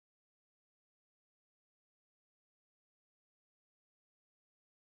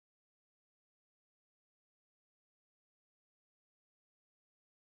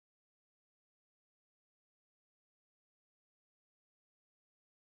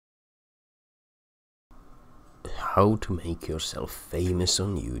How to make yourself famous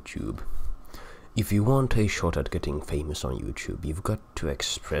on YouTube. If you want a shot at getting famous on YouTube, you've got to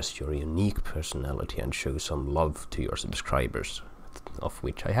express your unique personality and show some love to your subscribers, of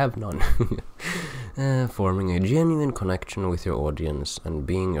which I have none. Forming a genuine connection with your audience and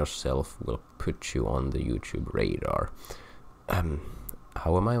being yourself will put you on the YouTube radar.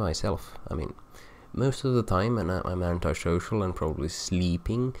 How am I myself? I mean, most of the time I'm antisocial and probably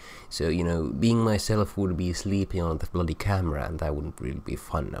sleeping, so, you know, being myself would be sleeping on the bloody camera, and that wouldn't really be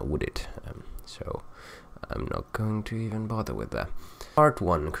fun now, would it? So I'm not going to even bother with that. Part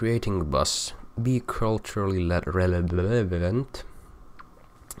 1. Creating buzz. Be culturally relevant.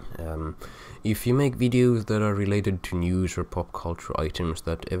 If you make videos that are related to news or pop culture items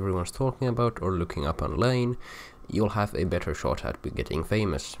that everyone's talking about or looking up online, you'll have a better shot at getting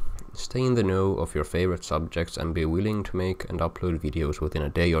famous. Stay in the know of your favorite subjects and be willing to make and upload videos within a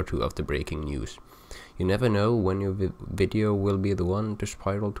day or two of the breaking news. You never know when your video will be the one to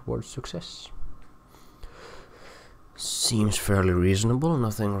spiral towards success. Seems fairly reasonable,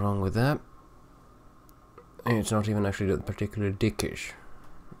 nothing wrong with that. It's not even actually particularly dickish,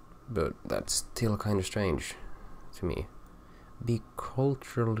 but that's still kind of strange to me. Be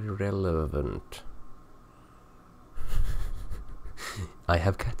culturally relevant. I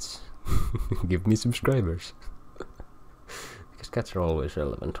have cats. Give me subscribers. Because cats are always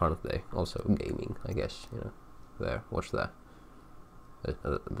relevant, aren't they? Also gaming, I guess, you know. There, watch that.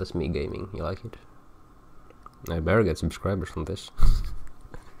 That's me gaming. You like it? I better get subscribers from this.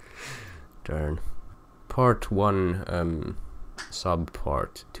 Turn. Part 1,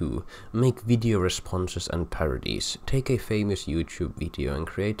 Sub-part 2. Make video responses and parodies. Take a famous YouTube video and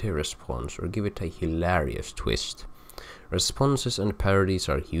create a response or give it a hilarious twist. Responses and parodies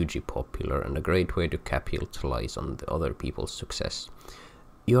are hugely popular and a great way to capitalize on the other people's success.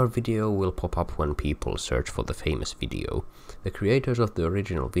 Your video will pop up when people search for the famous video. The creators of the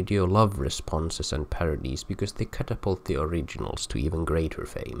original video love responses and parodies because they catapult the originals to even greater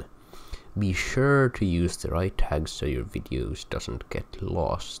fame. Be sure to use the right tags so your videos doesn't get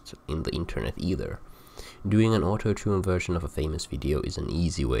lost in the internet either. Doing an auto-tune version of a famous video is an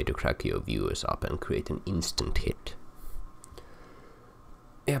easy way to crack your viewers up and create an instant hit.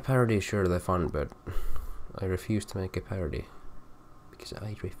 Yeah, parodies, sure, they're fun, but I refuse to make a parody. Because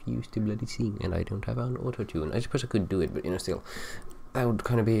I refuse to bloody sing, and I don't have an auto-tune. I suppose I could do it, but, you know, still, that would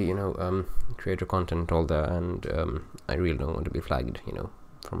kind of be, you know, creator content, all that, and I really don't want to be flagged, you know,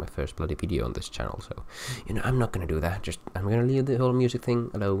 for my first bloody video on this channel, so, you know, I'm not gonna do that. Just, I'm gonna leave the whole music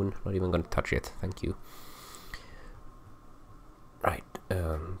thing alone, not even gonna touch it, thank you. Right,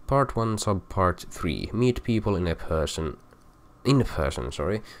 part 1, sub-part 3. Meet people in person,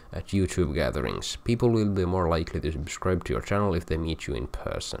 at YouTube gatherings. People will be more likely to subscribe to your channel if they meet you in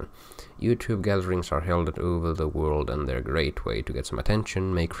person. YouTube gatherings are held all over the world and they're a great way to get some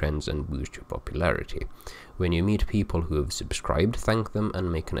attention, make friends and boost your popularity. When you meet people who have subscribed, thank them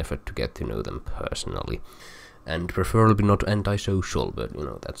and make an effort to get to know them personally. And preferably not antisocial, but, you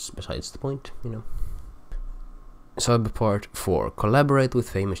know, that's besides the point, you know. Sub-part 4. Collaborate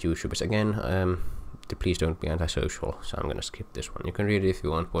with famous YouTubers. Again, please don't be antisocial, so I'm gonna skip this one. You can read it if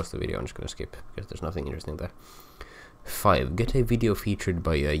you want, pause the video, I'm just gonna skip, because there's nothing interesting there. 5. Get a video featured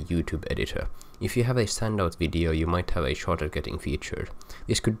by a YouTube editor. If you have a standout video, you might have a shot at getting featured.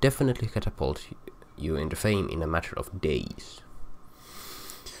 This could definitely catapult you into fame in a matter of days.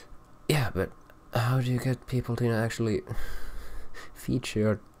 Yeah, but how do you get people to, you know, actually feature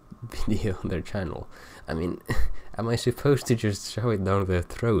your video on their channel? I mean, am I supposed to just shove it down their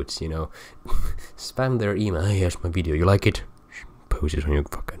throats, you know? Spam their email, hey, here's my video, you like it? Post it on your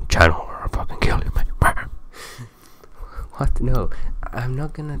fucking channel or I'll fucking kill you, man. What? No, I'm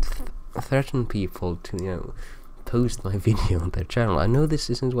not gonna threaten people to, you know, post my video on their channel. I know this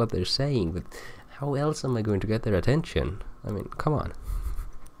isn't what they're saying, but how else am I going to get their attention? I mean, come on.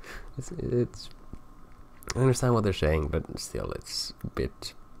 It's I understand what they're saying, but still, it's a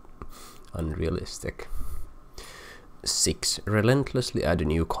bit unrealistic. 6. Relentlessly add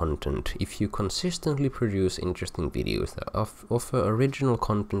new content. If you consistently produce interesting videos that offer original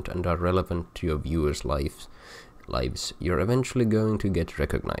content and are relevant to your viewers' lives, you're eventually going to get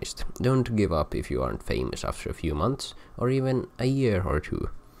recognized. Don't give up if you aren't famous after a few months, or even a year or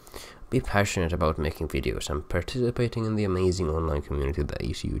two. Be passionate about making videos and participating in the amazing online community that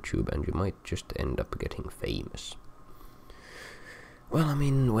is YouTube, and you might just end up getting famous. Well, I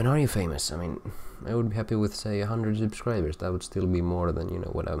mean, when are you famous? I mean, I would be happy with, say, 100 subscribers. That would still be more than, you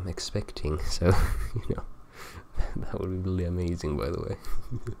know, what I'm expecting. So, you know, that would be really amazing, by the way.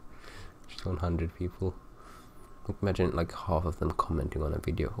 Just 100 people. Imagine, like, half of them commenting on a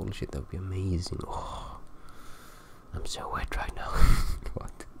video. Holy shit, that would be amazing. Oh. I'm so wet right now.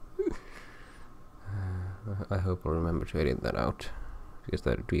 What? I hope I'll remember to edit that out, because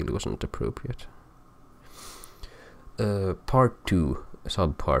that really wasn't appropriate. Part 2,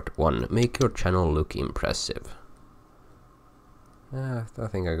 subpart 1. Make your channel look impressive. I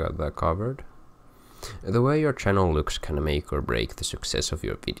think I got that covered. The way your channel looks can make or break the success of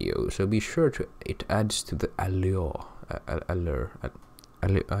your video, so be sure it adds to the allure.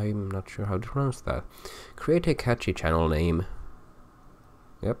 I'm not sure how to pronounce that. Create a catchy channel name.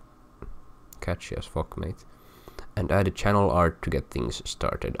 Yep. Catchy as fuck, mate. And add channel art to get things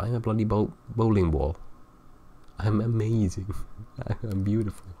started. I'm a bloody bowling ball. I'm amazing. I'm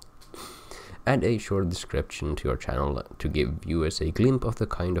beautiful. Add a short description to your channel to give viewers a glimpse of the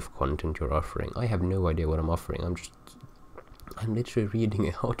kind of content you're offering. I have no idea what I'm offering. I'm literally reading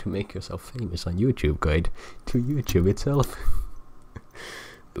a how to make yourself famous on YouTube guide to YouTube itself.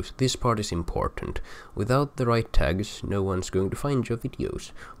 This part is important. Without the right tags, no one's going to find your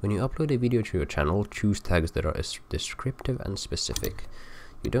videos. When you upload a video to your channel, choose tags that are descriptive and specific.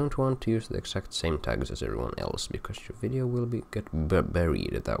 You don't want to use the exact same tags as everyone else, because your video will get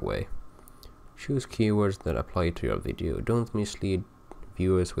buried that way. Choose keywords that apply to your video. Don't mislead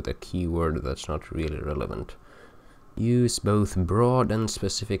viewers with a keyword that's not really relevant. Use both broad and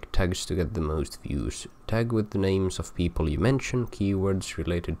specific tags to get the most views. Tag with the names of people you mention, keywords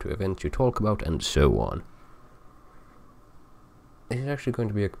related to events you talk about, and so on. It's actually going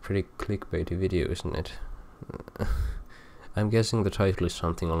to be a pretty clickbaity video, isn't it? I'm guessing the title is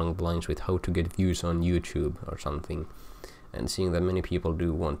something along the lines with how to get views on YouTube or something. And seeing that many people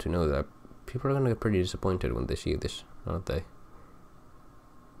do want to know that, people are going to get pretty disappointed when they see this, aren't they?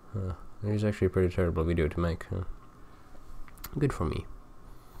 It is actually a pretty terrible video to make. Good for me.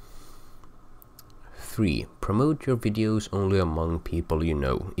 3. Promote your videos only among people you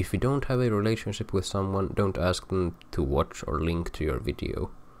know. If you don't have a relationship with someone, don't ask them to watch or link to your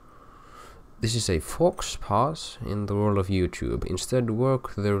video. This is a faux pas in the world of YouTube. Instead,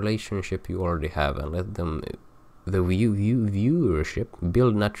 work the relationship you already have and let them the viewership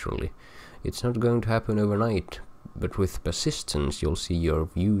build naturally. It's not going to happen overnight, but with persistence you'll see your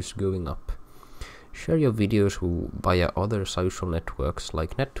views going up. Share your videos via other social networks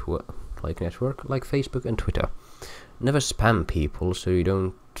like Facebook and Twitter. Never spam people so you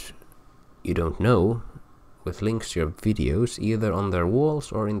don't know with links to your videos either on their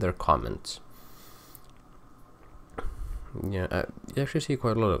walls or in their comments. Yeah, you actually see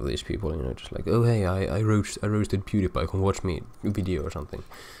quite a lot of these people, you know, just like, oh hey, I roasted PewDiePie, come watch me video or something.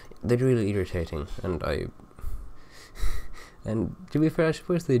 They're really irritating, and and to be fair, I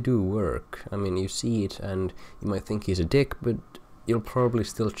suppose they do work. I mean, you see it and you might think he's a dick, but you'll probably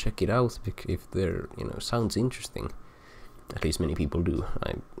still check it out if they're, you know, sounds interesting. At least many people do.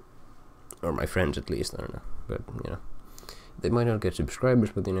 Or my friends at least, I don't know. But, you know, they might not get subscribers,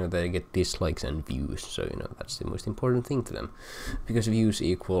 but, you know, they get dislikes and views. So, you know, that's the most important thing to them. Because views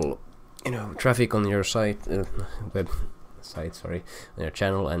equal, you know, traffic on your site, on your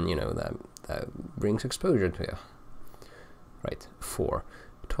channel, and, you know, that brings exposure to you. Right. 4.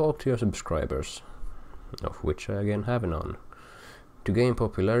 Talk to your subscribers, of which I again have none. To gain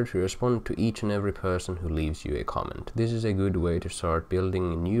popularity, respond to each and every person who leaves you a comment. This is a good way to start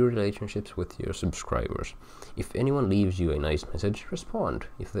building new relationships with your subscribers. If anyone leaves you a nice message, respond.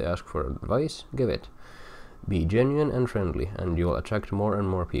 If they ask for advice, give it. Be genuine and friendly, and you'll attract more and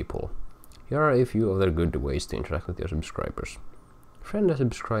more people. Here are a few other good ways to interact with your subscribers. Friend a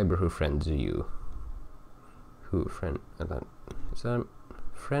subscriber who friends you. Is that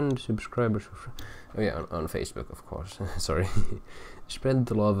friend subscribers who oh yeah, on Facebook, of course. Sorry. Spread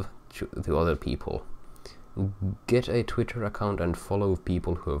the love to other people. Get a Twitter account and follow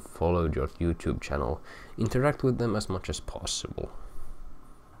people who have followed your YouTube channel. Interact with them as much as possible.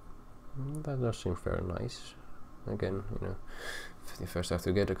 That does seem very nice. Again, you know, you first have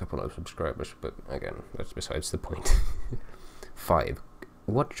to get a couple of subscribers, but again, that's besides the point. 5.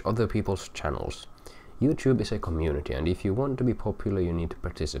 Watch other people's channels. YouTube is a community, and if you want to be popular, you need to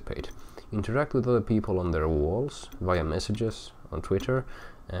participate. Interact with other people on their walls, via messages, on Twitter,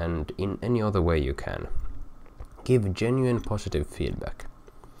 and in any other way you can. Give genuine positive feedback.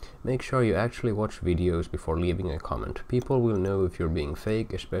 Make sure you actually watch videos before leaving a comment. People will know if you're being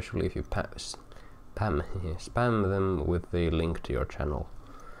fake, especially if you spam them with the link to your channel.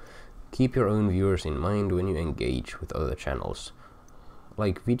 Keep your own viewers in mind when you engage with other channels.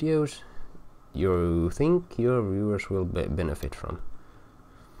 Like videos you think your viewers will benefit from.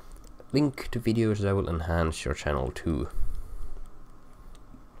 Link to videos that will enhance your channel too.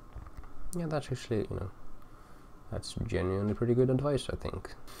 Yeah, that's actually, you know, That's genuinely pretty good advice, I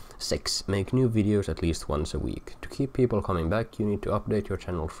think. 6. Make new videos at least once a week. To keep people coming back, you need to update your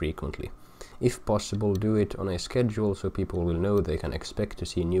channel frequently. If possible, do it on a schedule so people will know they can expect to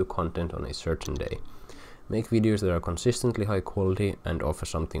see new content on a certain day. Make videos that are consistently high quality and offer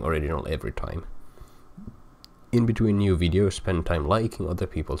something original every time. In between new videos, spend time liking other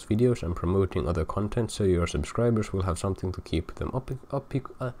people's videos and promoting other content so your subscribers will have something to keep them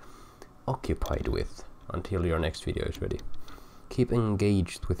occupied with until your next video is ready. Keep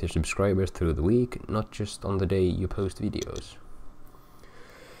engaged with your subscribers through the week, not just on the day you post videos.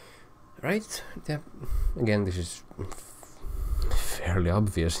 Right? Yeah. Again, this is fairly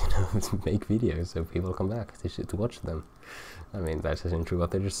obvious, make videos so people come back to watch them. I mean, that's essentially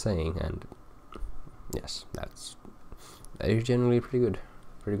what they're just saying, and yes, that is generally pretty good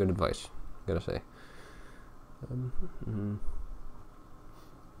advice, gotta say.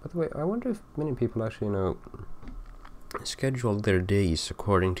 By the way, I wonder if many people actually, schedule their days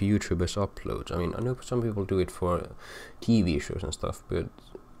according to YouTubers' uploads. I mean, I know some people do it for TV shows and stuff, but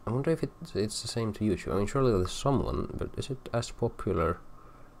I wonder if it's the same to YouTube. I mean, surely there's someone, but is it as popular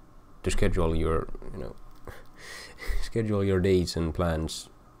to schedule your, schedule your dates and plans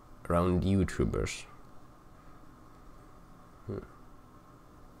around YouTubers?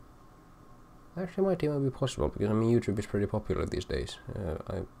 Actually, might even be possible, because I mean, YouTube is pretty popular these days.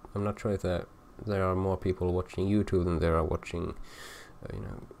 I'm not sure if there are more people watching YouTube than there are watching,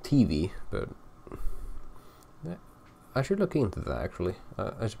 TV, but I should look into that actually.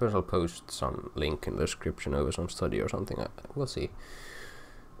 I suppose I'll post some link in the description over some study or something. We'll see.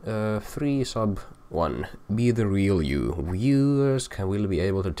 3 sub 1. Be the real you. Viewers will be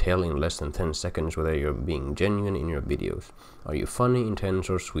able to tell in less than 10 seconds whether you're being genuine in your videos. Are you funny, intense,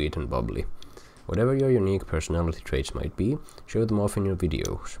 or sweet and bubbly? Whatever your unique personality traits might be, show them off in your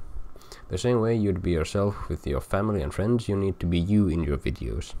videos. The same way you'd be yourself with your family and friends, you need to be you in your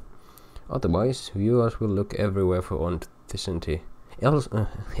videos. Otherwise, viewers will look everywhere for authenticity,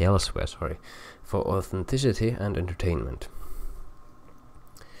 for authenticity and entertainment.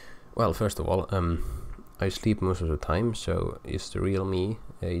 Well, first of all, I sleep most of the time, so is the real me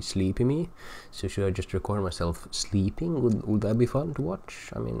a sleepy me? So should I just record myself sleeping? Would that be fun to watch?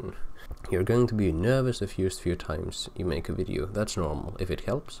 I mean, you're going to be nervous the first few times you make a video. That's normal. If it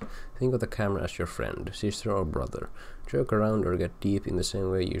helps, think of the camera as your friend, sister or brother. Joke around or get deep in the same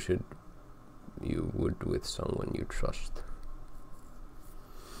way you would with someone you trust.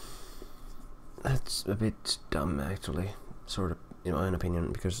 That's a bit dumb, actually, sort of, in my own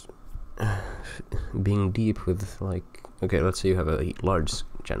opinion, because being deep with, like, okay, let's say you have a large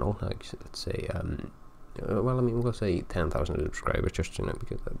channel, like, let's say, well, I mean, we'll say 10,000 subscribers, just,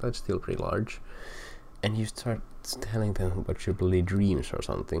 because that's still pretty large, and you start telling them about your bloody dreams or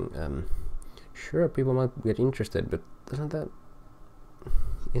something. Sure, people might get interested, but isn't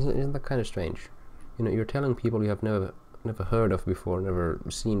that kind of strange? You're telling people you have never heard of before, never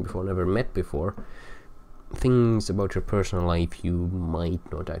seen before, never met before, things about your personal life you might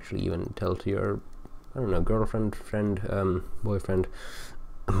not actually even tell to your, I don't know, girlfriend, friend, boyfriend,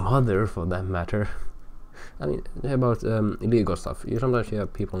 mother for that matter. I mean, about illegal stuff. Sometimes you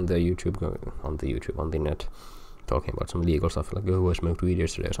have people on the net talking about some illegal stuff, like, oh, I smoked weed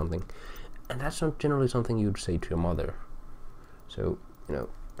yesterday or something, and that's not generally something you'd say to your mother. So,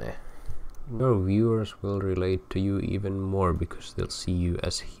 your viewers will relate to you even more because they'll see you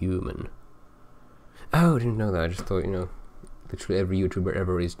as human. Oh, I didn't know that. I just thought, literally every YouTuber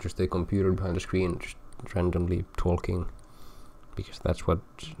ever is just a computer behind a screen, just randomly talking, because that's what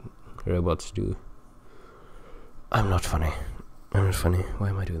robots do. I'm not funny. Why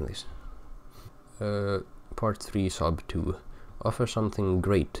am I doing this? Part 3 sub 2. Offer something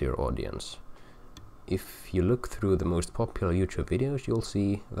great to your audience. If you look through the most popular YouTube videos, you'll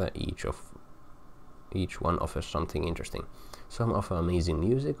see that each one offers something interesting. Some offer amazing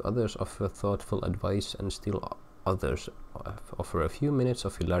music, others offer thoughtful advice, and still others offer a few minutes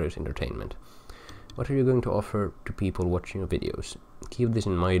of hilarious entertainment. What are you going to offer to people watching your videos? Keep this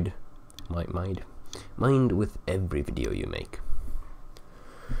in mind with every video you make.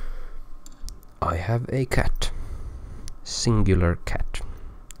 I have a cat. Singular cat.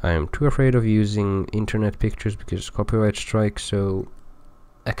 I am too afraid of using internet pictures because copyright strikes, so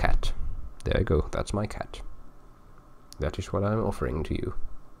a cat. There I go, that's my cat. That is what I'm offering to you.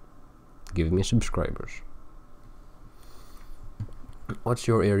 Give me subscribers. What's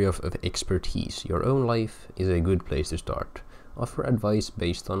your area of expertise? Your own life is a good place to start. Offer advice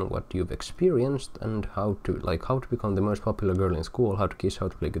based on what you've experienced and how to become the most popular girl in school, how to kiss, how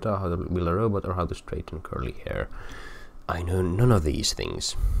to play guitar, how to build a robot, or how to straighten curly hair. I know none of these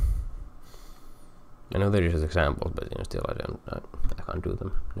things. I know there is examples, but still I can't do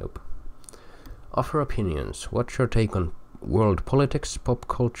them. Nope. Offer opinions. What's your take on world politics, pop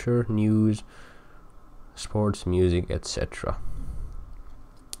culture, news, sports, music, etc.?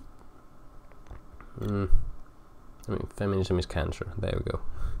 I mean, feminism is cancer. There we go.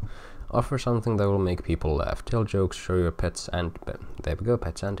 Offer something that will make people laugh. Tell jokes, show your pets and... there we go,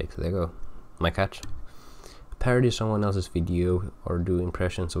 pets antics. There you go. My cat. Parody someone else's video or do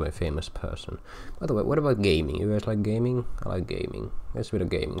impressions of a famous person. By the way, what about gaming? You guys like gaming? I like gaming. There's a bit of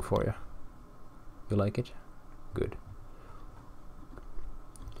gaming for you. You like it? Good.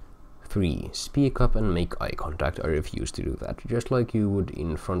 3. Speak up and make eye contact. I refuse to do that. Just like you would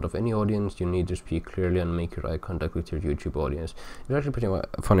in front of any audience, you need to speak clearly and make your eye contact with your YouTube audience. It's actually pretty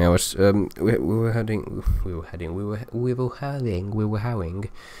funny. I was we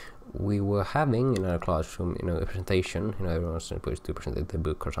were having in our classroom, a presentation. Everyone was supposed to present the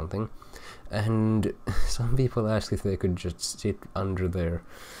book or something, and some people asked if they could just sit under their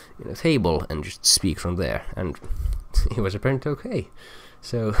table and just speak from there, and it was apparently okay.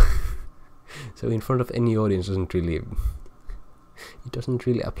 So in front of any audience doesn't really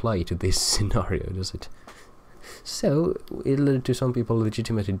apply to this scenario, does it? So it led to some people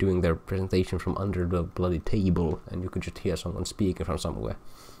legitimately doing their presentation from under the bloody table, and you could just hear someone speaking from somewhere.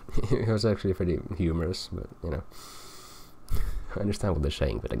 It was actually pretty humorous, but I understand what they're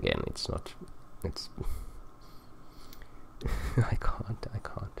saying, but again, it's not. It's I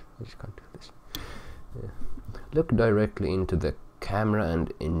just can't do this. Yeah. Look directly into the camera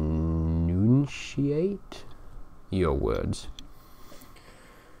and enunciate your words.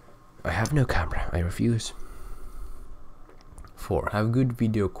 I have no camera. I refuse. 4. Have good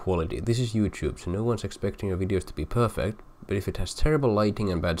video quality. This is YouTube, so no one's expecting your videos to be perfect, but if it has terrible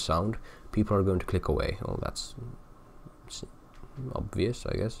lighting and bad sound, people are going to click away. Well, that's obvious,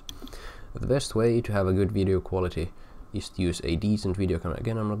 I guess. The best way to have a good video quality is to use a decent video camera.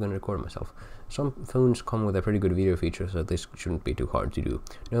 Again, I'm not going to record myself. Some phones come with a pretty good video feature, so this shouldn't be too hard to do.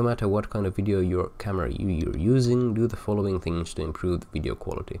 No matter what kind of video camera you're using, do the following things to improve the video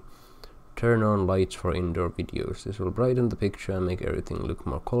quality. Turn on lights for indoor videos. This will brighten the picture and make everything look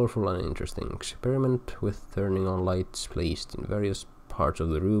more colorful and interesting. Experiment with turning on lights placed in various parts of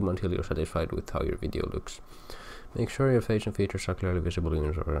the room until you're satisfied with how your video looks. Make sure your facial features are clearly visible in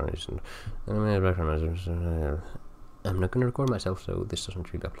your background. I'm not going to record myself, so this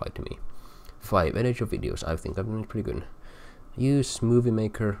doesn't really apply to me. 5. Edit your videos. I think I've done it pretty good. Use Movie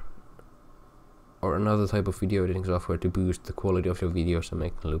Maker or another type of video editing software to boost the quality of your videos and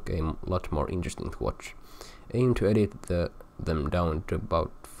make them look a lot more interesting to watch. Aim to edit them down to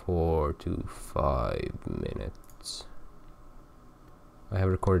about 4 to 5 minutes. I have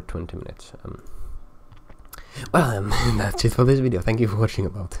recorded 20 minutes. Well, that's it for this video. Thank you for watching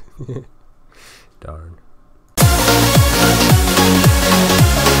about. Darn.